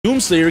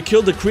Doomslayer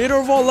killed the creator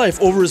of all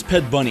life over his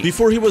pet bunny.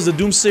 Before he was a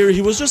Doomslayer,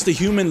 he was just a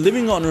human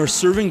living on Earth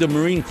serving the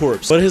Marine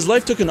Corps. But his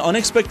life took an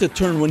unexpected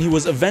turn when he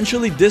was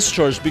eventually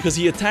discharged because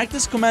he attacked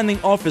his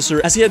commanding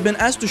officer as he had been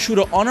asked to shoot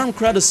an unarmed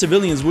crowd of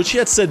civilians, which he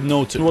had said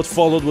no to. And what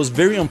followed was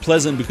very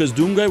unpleasant because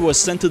Doomguy was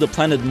sent to the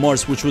planet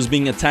Mars, which was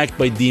being attacked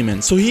by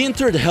demons. So he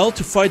entered Hell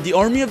to fight the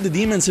army of the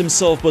demons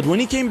himself, but when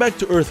he came back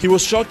to Earth, he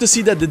was shocked to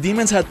see that the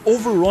demons had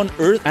overrun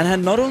Earth and had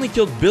not only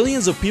killed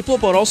billions of people,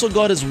 but also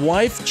got his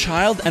wife,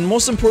 child, and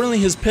most importantly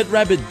his pet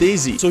rabbit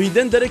Daisy. So he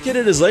then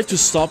dedicated his life to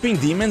stopping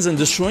demons and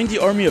destroying the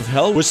army of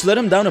Hell, which led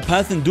him down a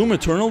path in Doom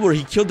Eternal where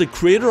he killed the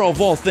creator of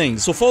all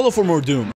things. So follow for more Doom.